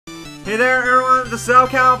Hey there everyone, this is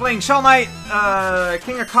Elcow playing Shell Knight,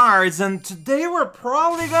 King of Cards, and today we're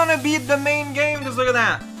probably gonna beat the main game, because look at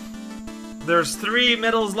that. There's 3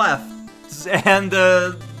 medals left, and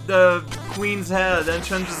the Queen's Head,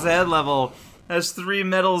 Enchantress Head level, has 3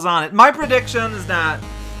 medals on it. My prediction is that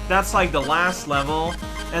that's like the last level,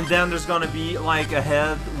 and then there's gonna be like a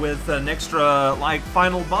head with an extra like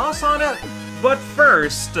final boss on it. But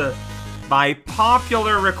first, by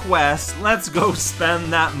popular request, let's go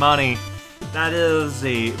spend that money. That is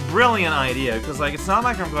a brilliant idea, because like it's not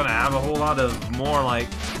like I'm gonna have a whole lot of more like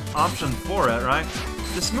option for it, right?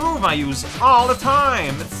 This move I use all the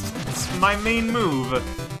time. It's my main move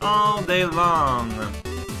all day long.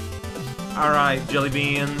 Alright, jelly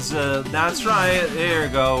beans, that's right, here we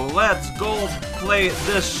go. Let's gold plate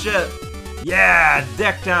this shit. Yeah,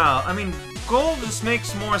 decked out. I mean, gold just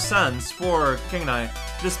makes more sense for King Knight.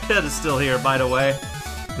 This pit is still here, by the way.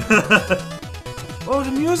 Oh,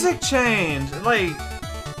 the music changed! It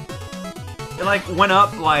went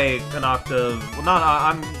up like an octave. Well,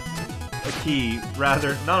 I'm a key,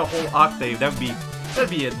 rather. Not a whole octave. That'd be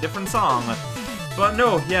a different song. But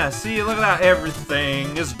no, yeah, see, look at that.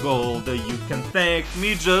 Everything is gold. You can thank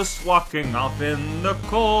me just walking off in the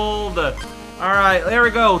cold. Alright, there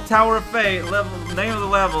we go. Tower of Fate. Name of the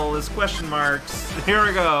level is question marks. Here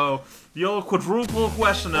we go. The old quadruple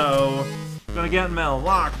question-o. Gonna get in mail.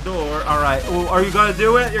 Lock door. Alright. Oh, are you gonna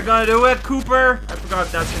do it? You're gonna do it, Cooper? I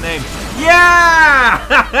forgot that's your name. Yeah!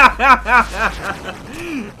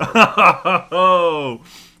 Oh,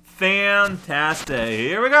 fantastic.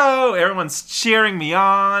 Here we go. Everyone's cheering me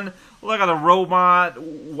on. Look at the robot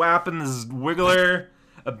whapping this wiggler.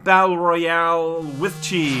 A battle royale with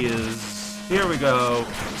cheese. Here we go.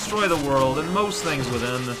 Destroy the world and most things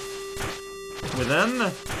within.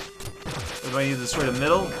 Within? Do I need to destroy the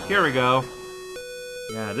middle? Here we go.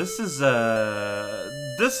 Yeah, this is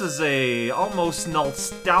a almost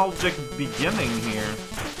nostalgic beginning here.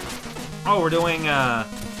 Oh, we're doing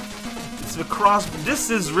it's a cross. This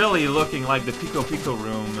is really looking like the Pico Pico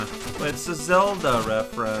room, but it's a Zelda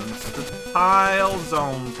reference. The tile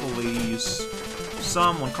zone police.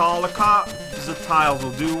 Someone call a cop. The tiles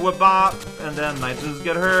will do a bop, and then I just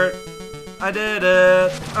get hurt. I did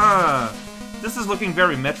it. This is looking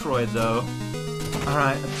very Metroid, though.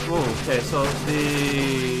 Alright, oh, okay, so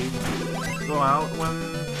the... Go out when...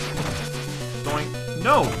 Going...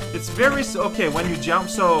 No! It's very... Okay, when you jump,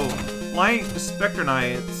 so... Like the Spectre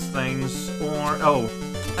Knights things, or... Oh,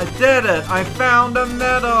 I did it! I found a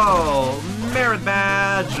medal! Merit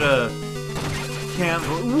badge! Can't...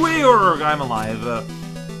 Weird! I'm alive.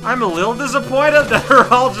 I'm a little disappointed that they're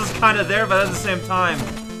all just kind of there, but at the same time...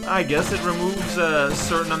 I guess it removes a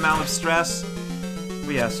certain amount of stress.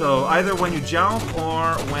 But yeah, so either when you jump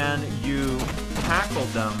or when you tackle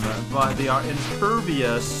them, but they are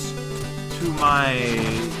impervious to my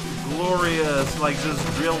glorious, like, this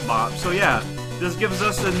drill bop. So yeah, this gives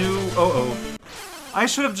us a new... I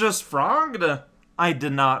should have just frogged. I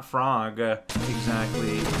did not frog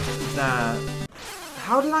exactly that.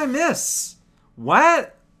 How did I miss?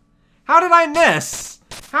 What? How did I miss?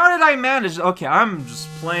 How did I manage? Okay, I'm just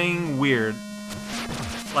playing weird.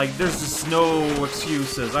 Like, there's just no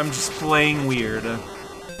excuses. I'm just playing weird.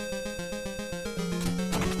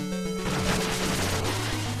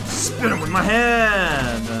 Spin him with my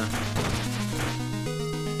head!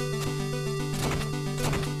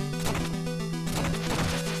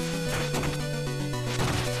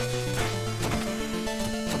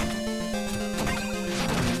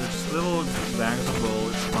 There's little bags of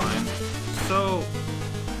gold, it's fine. So...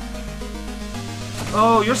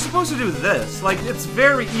 Oh, you're supposed to do this. Like, it's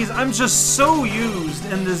very easy. I'm just so used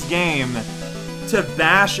in this game to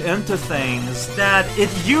bash into things that it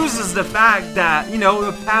uses the fact that, you know,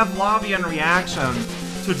 the Pavlovian reaction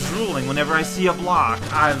to drooling whenever I see a block.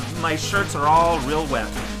 My shirts are all real wet.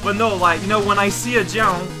 But no, like, you know, when I see a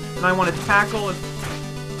jump and I want to tackle and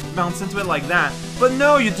bounce into it like that. But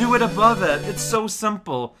no, you do it above it. It's so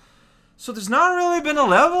simple. So there's not really been a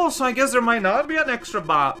level, so I guess there might not be an extra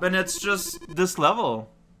bop, and it's just this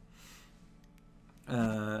level.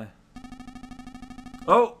 Oh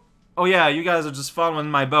yeah, you guys are just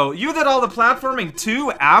following my boat. You did all the platforming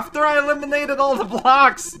too after I eliminated all the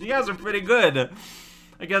blocks. You guys are pretty good.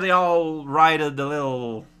 I guess they all righted the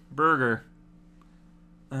little burger.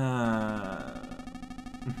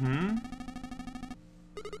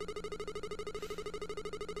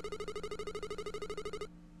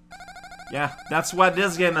 Yeah, that's what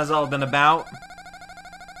this game has all been about.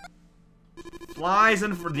 Flies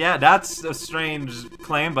and... Yeah, that's a strange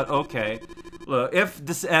claim, but okay. Look, if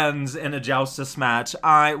this ends in a Joustus match,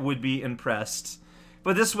 I would be impressed.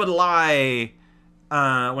 But this would lie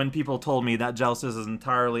when people told me that jealousy is an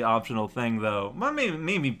entirely optional thing, though. But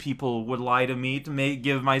maybe people would lie to me to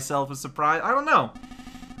give myself a surprise. I don't know.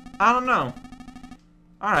 I don't know.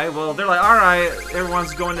 Alright, well, they're like, alright,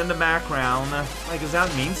 everyone's going in the background. Like, does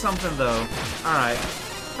that mean something, though? Alright.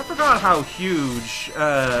 I forgot how huge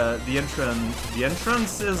the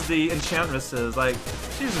entrance is, the enchantress is. Like,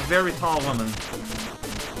 she's a very tall woman.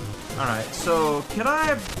 Alright, so can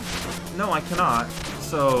I... No, I cannot.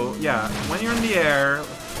 So, yeah, when you're in the air,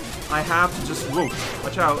 I have to just... Whoa,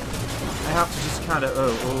 watch out. I have to just kind of...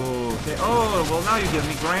 Oh, okay. Oh, well, now you give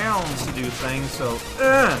me grounds to do things, so...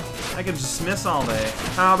 I can just miss all day.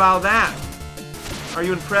 How about that? Are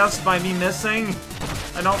you impressed by me missing?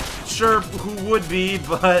 I'm not sure who would be,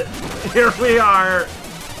 but here we are.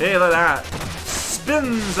 Hey, look at that.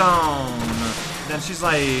 Spin zone. Then she's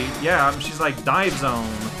like, yeah, she's like dive zone.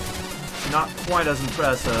 Not quite as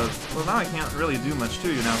impressive. Well, now I can't really do much to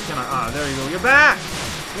you now, can I? Ah, there you go. You're back.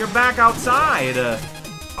 You're back outside.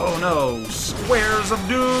 Oh no, squares of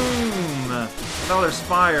doom. Now there's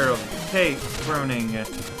fire of cake burning.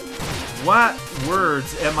 What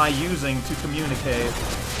words am I using to communicate?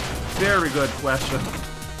 Very good question.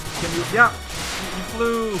 Can you... Yeah, you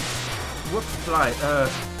flew. Whoops, fly.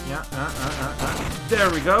 Yeah, there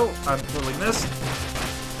we go. I totally missed.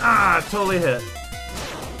 Ah, totally hit.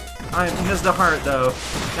 I missed the heart, though.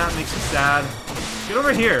 That makes me sad. Get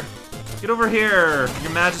over here. Get over here,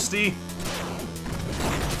 Your Majesty.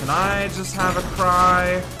 Can I just have a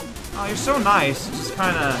cry? Oh, you're so nice. Just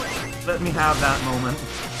kind of let me have that moment.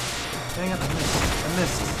 Dang it, I missed. I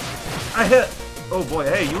missed. I hit. Oh boy,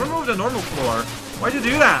 hey, you removed a normal floor. Why'd you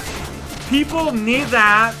do that? People need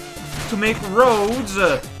that to make roads,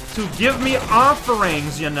 to give me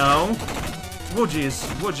offerings, you know? Woodgies,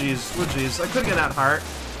 woodgies, woodgies. I couldn't get that heart.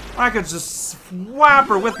 I could just swap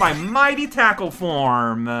her with my mighty tackle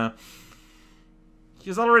form.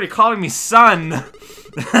 He's already calling me son.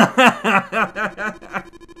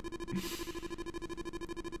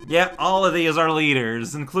 Yeah, all of these are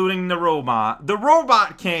leaders, including the robot. The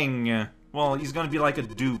Robot King! Well, he's gonna be like a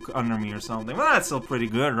duke under me or something. Well, that's still pretty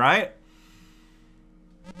good, right?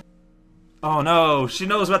 Oh no, she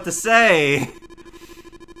knows what to say!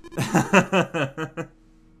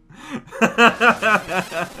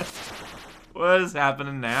 What is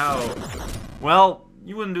happening now? Well,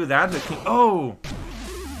 you wouldn't do that to the king. Oh!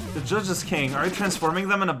 The Judge's King. Are you transforming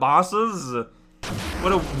them into bosses?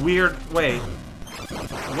 What a weird... Wait.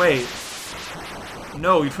 Wait.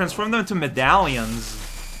 No, you transform them into medallions.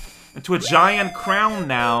 Into a giant crown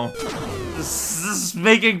now. This is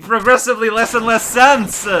making progressively less and less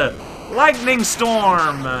sense. Lightning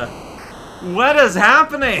storm. What is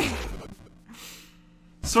happening?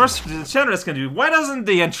 Sorcerer, the Enchantress can do. Why doesn't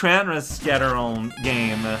the Enchantress get her own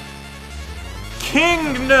game?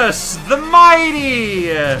 Kingness the Mighty.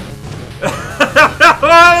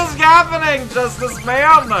 What is happening, Justice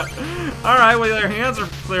Ma'am? Alright, well, your hands are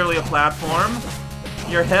clearly a platform.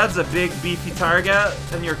 Your head's a big, beefy target,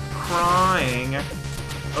 and you're crying.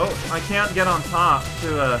 Oh, I can't get on top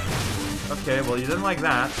to, Okay, well, you didn't like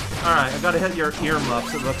that. Alright, I gotta hit your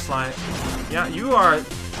earmuffs, it looks like. Yeah, you are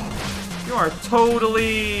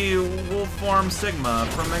totally Wolf Form Sigma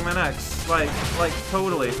from Mega Man X. Like,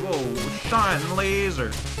 totally. Whoa, shine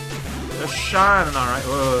laser. They're shining, alright.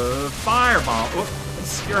 Fireball. Whoop,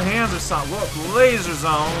 your hands are soft. Whoop, laser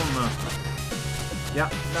zone. Yeah,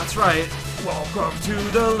 that's right. Welcome to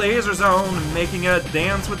the laser zone. Making a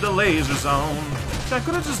dance with the laser zone. See, I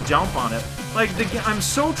could have just jumped on it. Like, I'm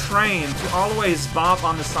so trained to always bop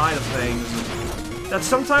on the side of things that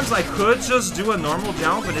sometimes I could just do a normal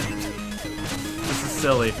jump and this is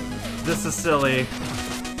silly. This is silly.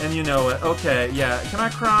 And you know it. Okay, yeah. Can I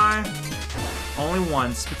cry? Only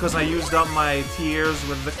once, because I used up my tears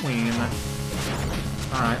with the queen.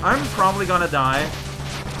 Alright, I'm probably gonna die.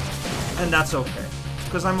 And that's okay.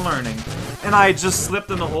 Because I'm learning. And I just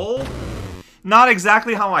slipped in the hole? Not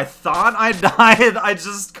exactly how I thought I died, I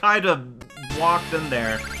just kind of walked in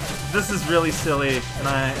there. This is really silly, and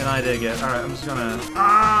I dig it. Alright, I'm just gonna...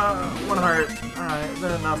 one heart. Alright,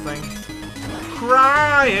 there's nothing.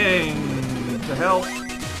 Crying! To help.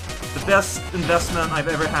 The best investment I've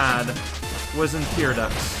ever had was in tear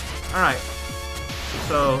ducts. Alright.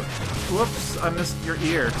 So, whoops, I missed your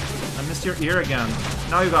ear. I missed your ear again.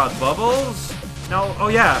 Now you got bubbles? Now, oh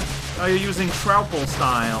yeah, now you're using Troupple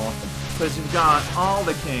style. Because you've got all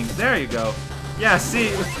the kings. There you go. Yeah, see,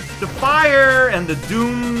 the fire and the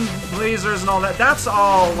doom lasers and all that, that's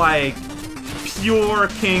all, like, pure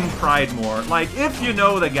King Pridemore. Like, if you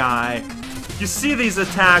know the guy, you see these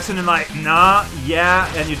attacks and you're like, nah,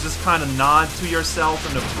 yeah, and you just kind of nod to yourself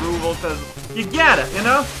in approval because you get it, you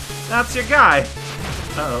know? That's your guy.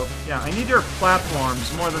 Uh-oh. Yeah, I need your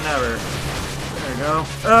platforms more than ever. There we go.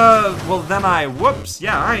 Well then whoops.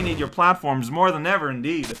 Yeah, I need your platforms more than ever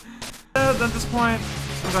indeed. At this point,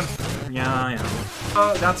 I'm gonna... Yeah, I know.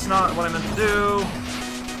 Oh, that's not what I meant to do.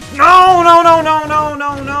 No, no, no, no, no,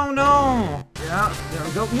 no, no, no! Yeah, there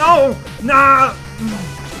we go. No! Nah!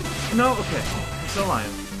 No, okay. I'm still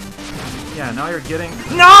alive. Yeah, now you're getting...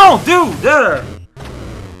 No! Dude! There!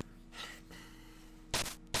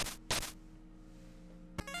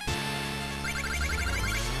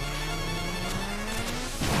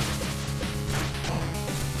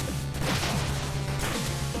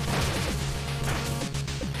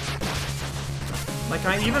 Like,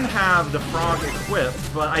 I even have the frog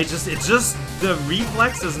equipped, but the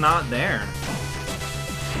reflex is not there.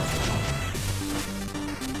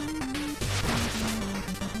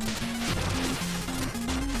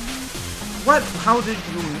 What? How did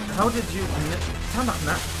you,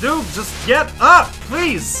 dude, just get up,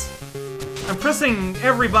 please! I'm pressing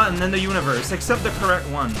every button in the universe, except the correct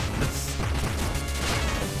one.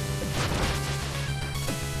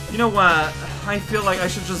 You know what? I feel like I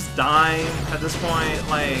should just die at this point,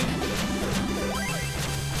 like...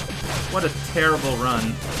 What a terrible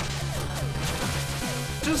run.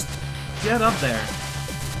 Just get up there.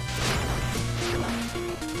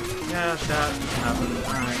 Yeah, that happened.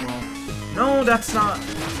 Alright, well... No, that's not...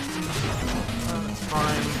 That's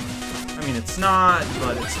fine. I mean, it's not,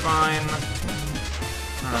 but it's fine.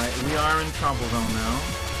 Alright, we are in trouble zone now.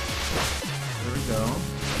 There we go.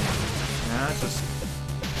 Yeah, just...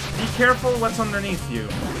 Be careful what's underneath you.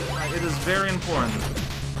 It is very important.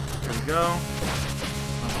 There we go.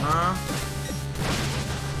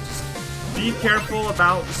 Just be careful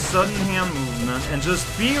about sudden hand movement and just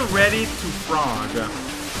be ready to frog.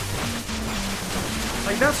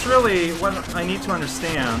 Like, that's really what I need to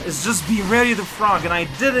understand, is just be ready to frog, and I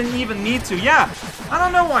didn't even need to. Yeah, I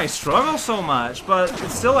don't know why I struggle so much, but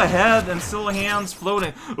it's still a head and still hands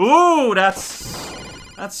floating. Ooh,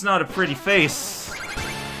 that's not a pretty face.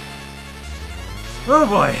 Oh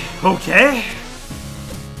boy, okay.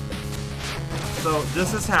 So,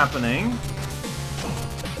 this is happening.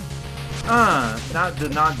 That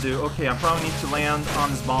did not do. Okay, I probably need to land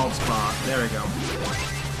on this bald spot. There we go.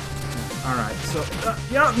 Alright, so,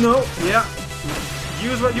 yeah, no, yeah.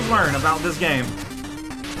 Use what you've learned about this game.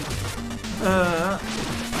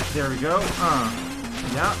 There we go.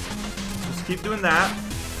 Yeah. Just keep doing that.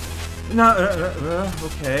 No,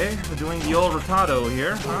 okay. We're doing the old rotado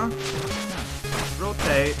here, huh?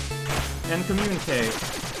 Rotate and communicate.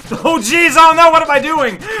 Oh jeez, oh no, what am I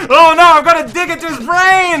doing? Oh no, I'm gonna dig into his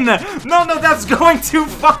brain! No, no, that's going too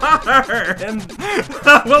far! And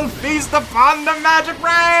we'll feast upon the magic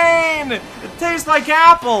brain! It tastes like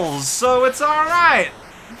apples, so it's alright!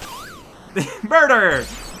 Murder!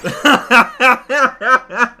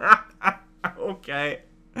 Okay.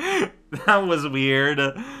 That was weird.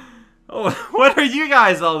 Oh, what are you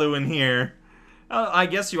guys all doing here? I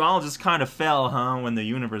guess you all just kind of fell, huh, when the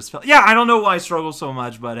universe fell. Yeah, I don't know why I struggle so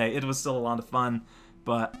much, but hey, it was still a lot of fun.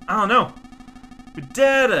 But, I don't know. We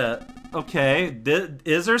did it! Okay,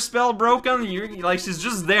 is her spell broken? Like, she's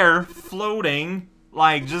just there, floating,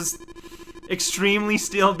 like, just extremely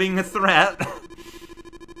still being a threat.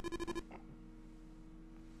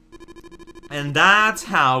 And that's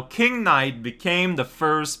how King Knight became the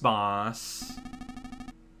first boss.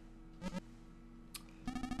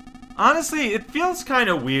 Honestly, it feels kind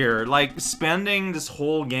of weird, like, spending this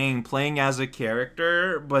whole game playing as a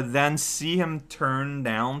character, but then see him turn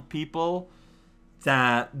down people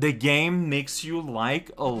that the game makes you like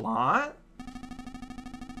a lot.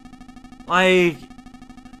 Like,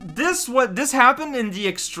 this happened in the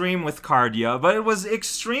extreme with Cardia, but it was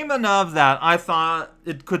extreme enough that I thought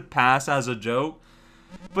it could pass as a joke.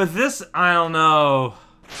 But this, I don't know.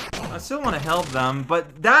 I still want to help them,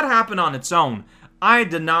 but that happened on its own. I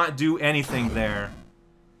did not do anything there.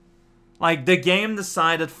 Like, the game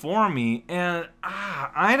decided for me, and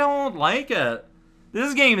I don't like it.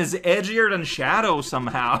 This game is edgier than Shadow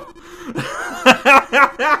somehow.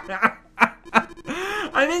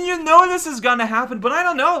 I mean, you know this is gonna happen, but I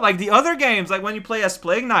don't know. Like, the other games, like when you play as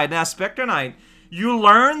Plague Knight and as Spectre Knight, you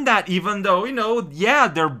learn that even though, you know, yeah,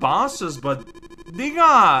 they're bosses, but they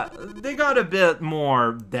got a bit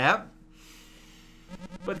more depth.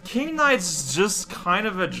 But King Knight's just kind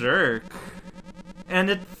of a jerk. And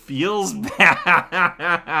it feels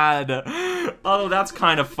bad. Although that's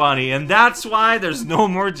kind of funny. And that's why there's no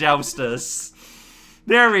more Joustus.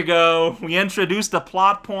 There we go. We introduced a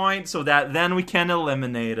plot point so that then we can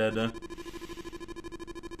eliminate it.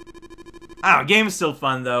 Game's still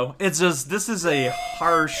fun though. It's just, this is a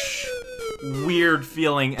harsh, weird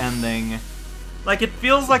feeling ending. Like, it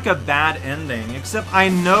feels like a bad ending, except I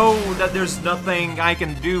know that there's nothing I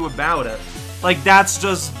can do about it. Like, that's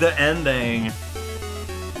just the ending.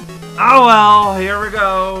 Oh well, here we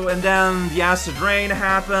go. And then the acid rain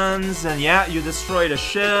happens, and yeah, you destroy the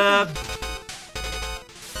ship.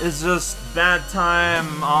 It's just bad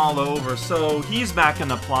time all over. So he's back in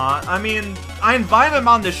the plot. I mean, I invite him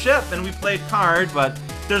on the ship and we played card, but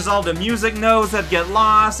there's all the music notes that get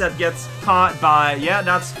lost, that gets caught by, yeah,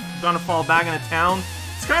 that's gonna fall back into town.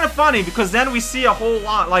 It's kind of funny because then we see a whole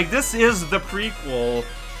lot, like this is the prequel.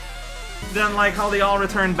 Then like how they all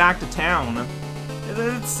return back to town.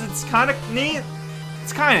 It's kind of neat.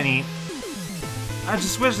 It's kind of neat. I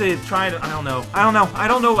just wish they tried, I don't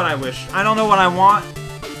know what I wish. I don't know what I want.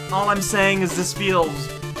 All I'm saying is this feels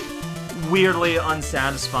weirdly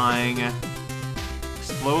unsatisfying.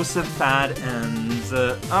 Explosive fad ends.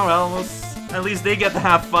 Oh well, at least they get to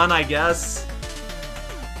have fun, I guess.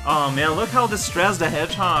 Oh man, look how distressed the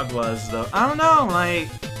hedgehog was, though. I don't know, like...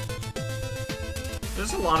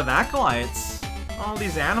 There's a lot of acolytes. All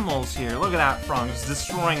these animals here. Look at that frog, just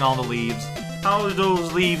destroying all the leaves. How did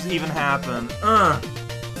those leaves even happen?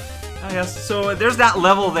 I guess, so there's that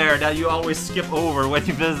level there that you always skip over when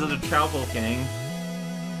you visit the Travel King.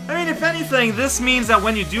 I mean, if anything, this means that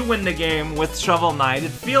when you do win the game with Shovel Knight, it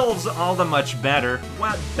feels all the much better.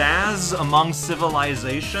 What, Baz among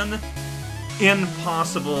civilization?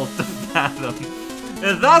 Impossible to fathom.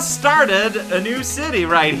 It thus started a new city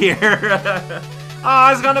right here. Oh,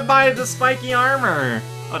 I was gonna buy the spiky armor.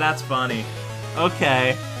 Oh, that's funny.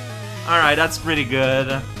 Okay. Alright, that's pretty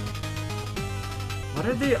good. What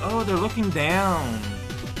are they? Oh, they're looking down.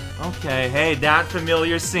 Okay, hey, that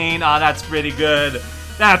familiar scene. Oh, that's pretty good.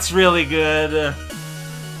 That's really good.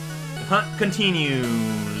 The hunt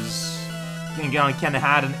continues. You kinda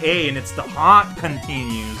had an A, and it's the hunt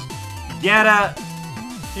continues. Get it?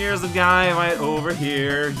 Here's a guy right over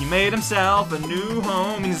here. He made himself a new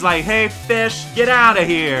home. He's like, hey, fish, get out of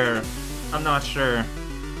here. I'm not sure.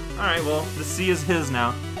 Alright, well, the sea is his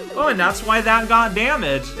now. Oh, and that's why that got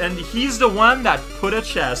damaged. And he's the one that put a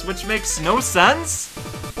chest, which makes no sense.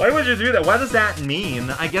 Why would you do that? What does that mean?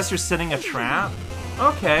 I guess you're setting a trap?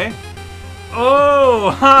 Okay.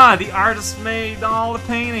 Oh, ha! The artist made all the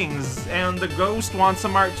paintings, and the ghost wants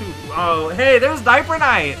some art too. Oh, hey, there's Diaper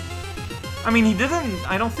Knight! I mean, he didn't...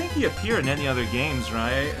 I don't think he appeared in any other games,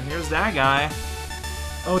 right? And here's that guy.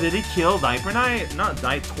 Oh, did he kill Diaper Knight? Not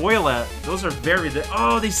Toilet. Those are very...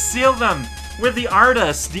 Oh, they sealed them! With the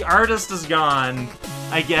artist! The artist is gone,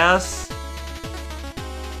 I guess.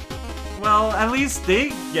 Well, at least they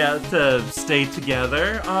get to stay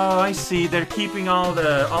together. Oh, I see. They're keeping all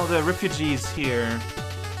the refugees here.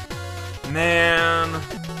 Man.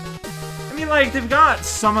 I mean, like, they've got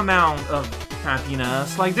some amount of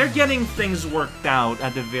happiness. Like, they're getting things worked out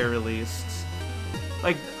at the very least.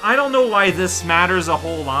 Like, I don't know why this matters a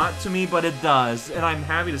whole lot to me, but it does, and I'm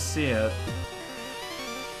happy to see it.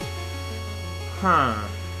 Huh.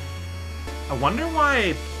 I wonder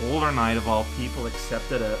why Polar Knight, of all people,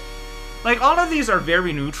 accepted it. Like, all of these are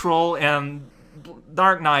very neutral, and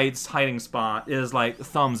Dark Knight's hiding spot is, like,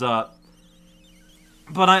 thumbs up.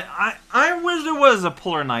 But I wish there was a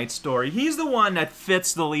Polar Knight story. He's the one that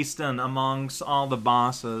fits the least in amongst all the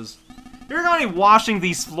bosses. You're gonna be washing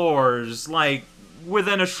these floors, like,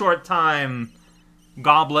 within a short time,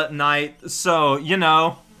 Goblet Knight. So, you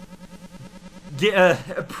know,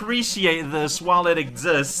 appreciate this while it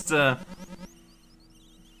exists.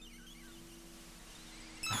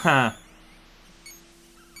 Huh.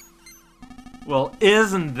 Well,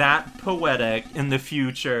 isn't that poetic in the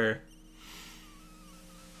future?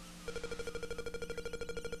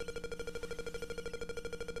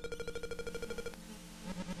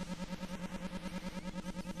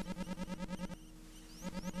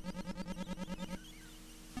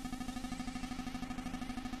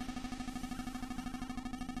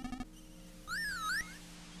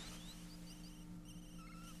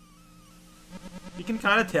 You can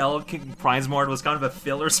kind of tell Prizemord was kind of a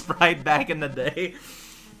filler sprite back in the day.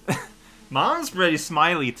 Mom's pretty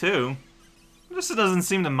smiley too. Just doesn't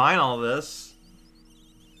seem to mind all this.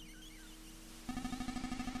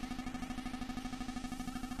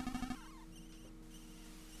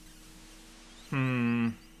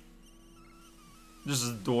 There's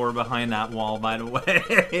a door behind that wall, by the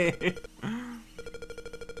way.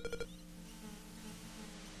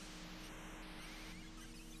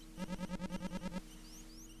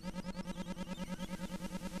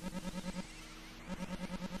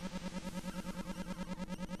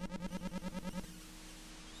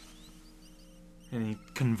 And he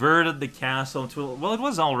converted the castle into a... Well, it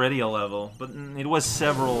was already a level, but it was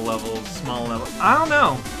several levels, small levels. I don't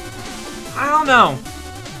know. I don't know.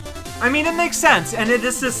 I mean, it makes sense, and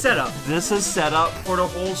this is set up. This is set up for the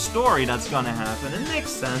whole story that's gonna happen. It makes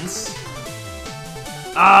sense.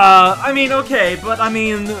 I mean, okay, but I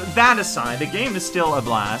mean, that aside, the game is still a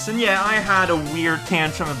blast. And yeah, I had a weird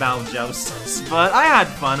tantrum about Joustus, but I had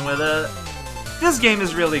fun with it. This game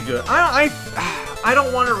is really good. I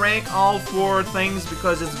don't want to rank all 4 things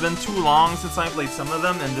because it's been too long since I played some of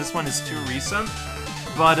them, and this one is too recent.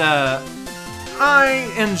 But,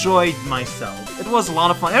 I enjoyed myself. It was a lot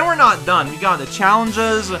of fun. And we're not done. We got the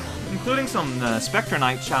challenges, including some Spectre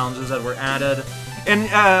Knight challenges that were added. And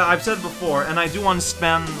I've said before, and I do want to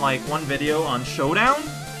spend like one video on Showdown.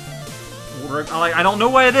 I don't know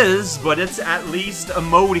what it is, but it's at least a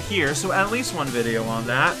mode here, so at least one video on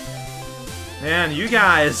that. Man, you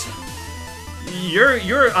guys, your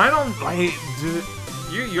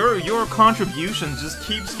contribution just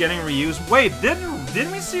keeps getting reused. Wait,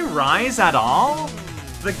 didn't we see Rise at all?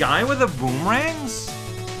 The guy with the boomerangs?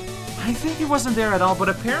 I think he wasn't there at all, but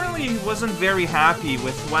apparently he wasn't very happy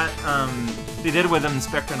with what they did with him in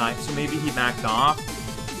Spectre Knight, so maybe he backed off.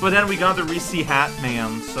 But then we got the Reese Hat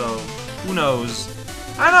Man, so who knows?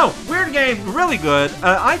 I don't know, weird game, really good.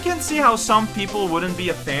 I can see how some people wouldn't be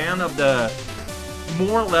a fan of the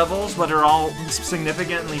more levels, but they're all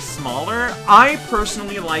significantly smaller. I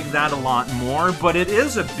personally like that a lot more, but it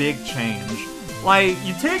is a big change. Like,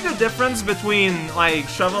 you take the difference between, like,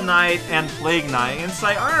 Shovel Knight and Plague Knight, and it's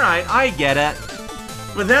like, alright, I get it.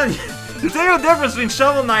 But then, you take the difference between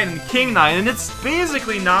Shovel Knight and King Knight, and it's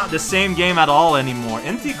basically not the same game at all anymore.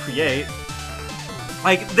 Inti Create,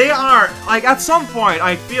 like, they are, like, at some point,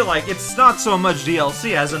 I feel like it's not so much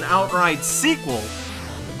DLC as an outright sequel.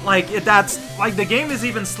 Like, the game is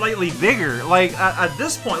even slightly bigger. Like, at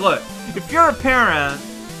this point, look, if you're a parent,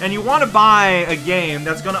 and you want to buy a game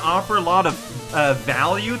that's going to offer a lot of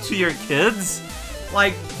value to your kids,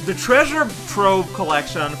 like the Treasure Trove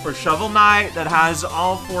collection for Shovel Knight that has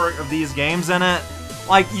all 4 of these games in it,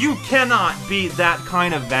 like, you cannot beat that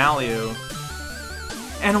kind of value.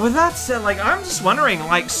 And with that said, like, I'm just wondering,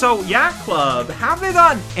 like, so Yak Club, have they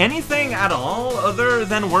done anything at all other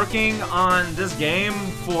than working on this game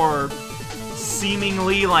for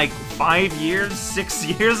seemingly like 5 years, 6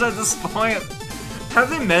 years at this point? Have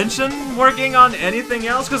they mentioned working on anything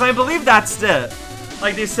else? Because I believe that's it.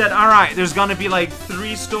 Like, they said, alright, there's gonna be like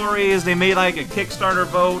 3 stories, they made like a Kickstarter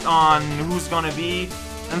vote on who's gonna be,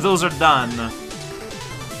 and those are done.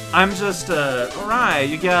 I'm just, alright,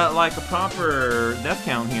 you get like a proper death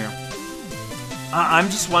count here. I'm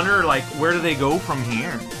just wondering, like, where do they go from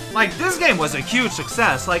here? Like, this game was a huge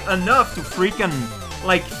success, like, enough to freaking,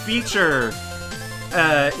 like, feature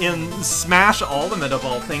in Smash Ultimate of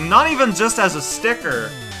all things, not even just as a sticker,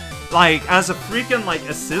 like as a freaking like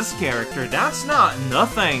assist character. That's not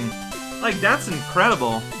nothing. Like, that's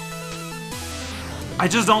incredible. I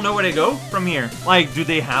just don't know where they go from here. Like, do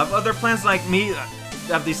they have other plans? Like, me,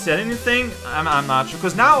 have they said anything? I'm not sure.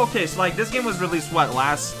 Because now, okay, so like this game was released what,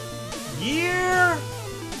 last year?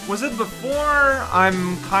 Was it before?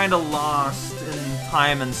 I'm kind of lost in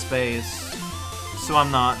time and space, so I'm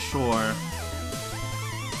not sure.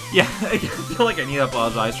 Yeah, I feel like I need to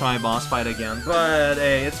apologize for my boss fight again, but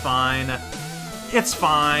hey, it's fine. It's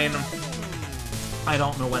fine. I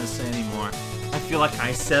don't know what to say anymore. I feel like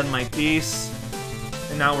I said my piece,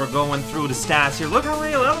 and now we're going through the stats here. Look how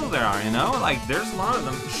many levels there are, you know? Like, there's a lot of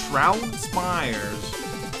them. Shroud Spires.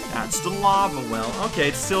 That's the lava well. Okay,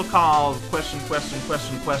 it's still called question.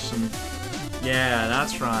 Yeah,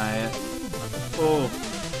 that's right. Oh,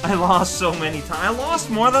 I lost so many times. I lost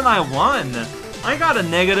more than I won. I got a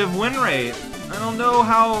negative win rate. I don't know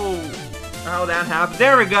how that happened.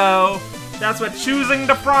 There we go. That's what choosing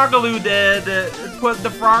the Frogaloo did. It put the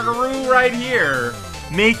Frogaroo right here,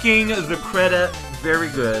 making the credit very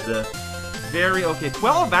good. Very okay.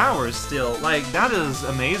 12 hours still. Like, that is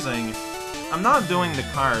amazing. I'm not doing the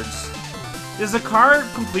cards. Is the card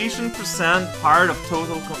completion percent part of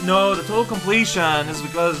total? No, the total completion is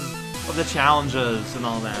because of the challenges and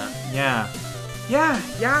all that. Yeah.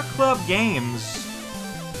 Yeah, Club Games.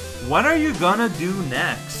 What are you gonna do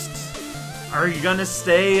next? Are you gonna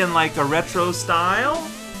stay in like a retro style?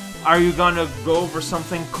 Are you gonna go for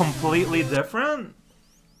something completely different?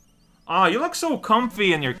 Oh, you look so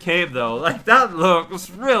comfy in your cave though. Like, that looks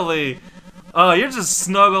really... Oh, you're just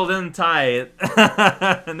snuggled in tight.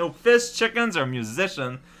 No fish, chickens, or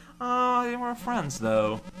musician. Oh, you were friends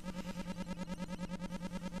though.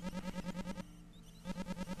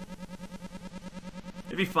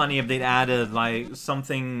 It'd be funny if they'd added, like,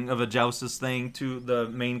 something of a Joustus thing to the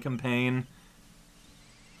main campaign.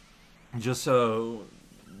 Just so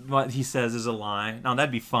what he says is a lie. Now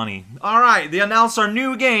that'd be funny. Alright, they announced our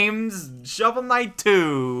new games, Shovel Knight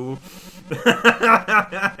 2.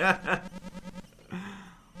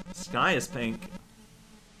 Sky is pink.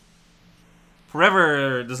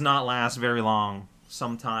 Forever does not last very long.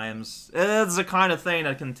 Sometimes. It's the kind of thing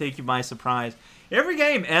that can take you by surprise. Every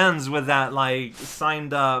game ends with that, like,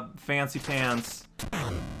 signed up fancy pants.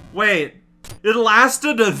 Wait, it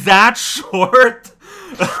lasted that short?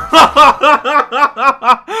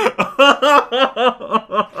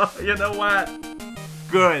 You know what?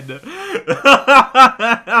 Good.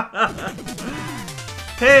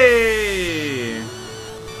 Hey!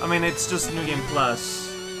 I mean, it's just New Game Plus.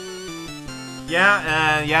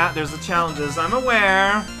 Yeah, yeah, there's the challenges. I'm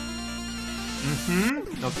aware.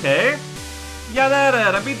 Okay.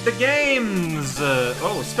 Yeah, I beat the games.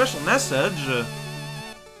 Oh, special message.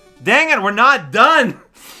 Dang it, we're not done.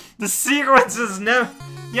 The sequence is never.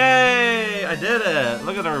 Yay! I did it.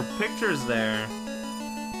 Look at our pictures there.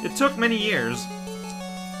 It took many years.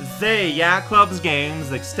 They, Yacht Club's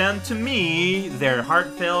games, extend to me their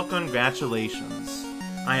heartfelt congratulations.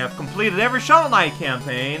 I have completed every Shovel Knight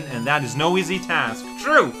campaign, and that is no easy task.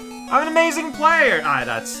 True! I'm an amazing player!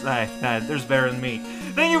 There's better than me.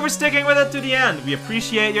 Thank you for sticking with it to the end. We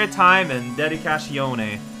appreciate your time and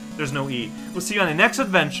dedicazione. There's no E. We'll see you on the next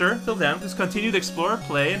adventure. Till then, please continue to explore,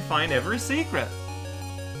 play, and find every secret.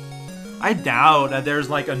 I doubt that there's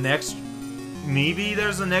like a next... Maybe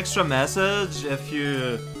there's an extra message if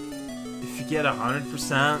you get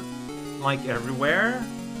 100% like everywhere.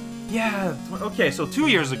 Yeah, okay, so 2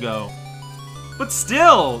 years ago. But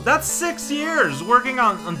still, that's 6 years working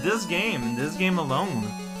on this game, and this game alone.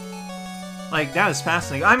 Like, that is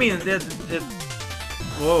fascinating. I mean,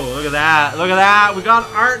 whoa, look at that. Look at that. We got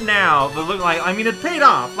art now. But look like, I mean, it paid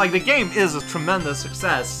off. Like, the game is a tremendous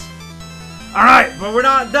success. Alright, but we're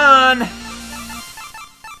not done.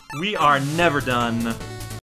 We are never done.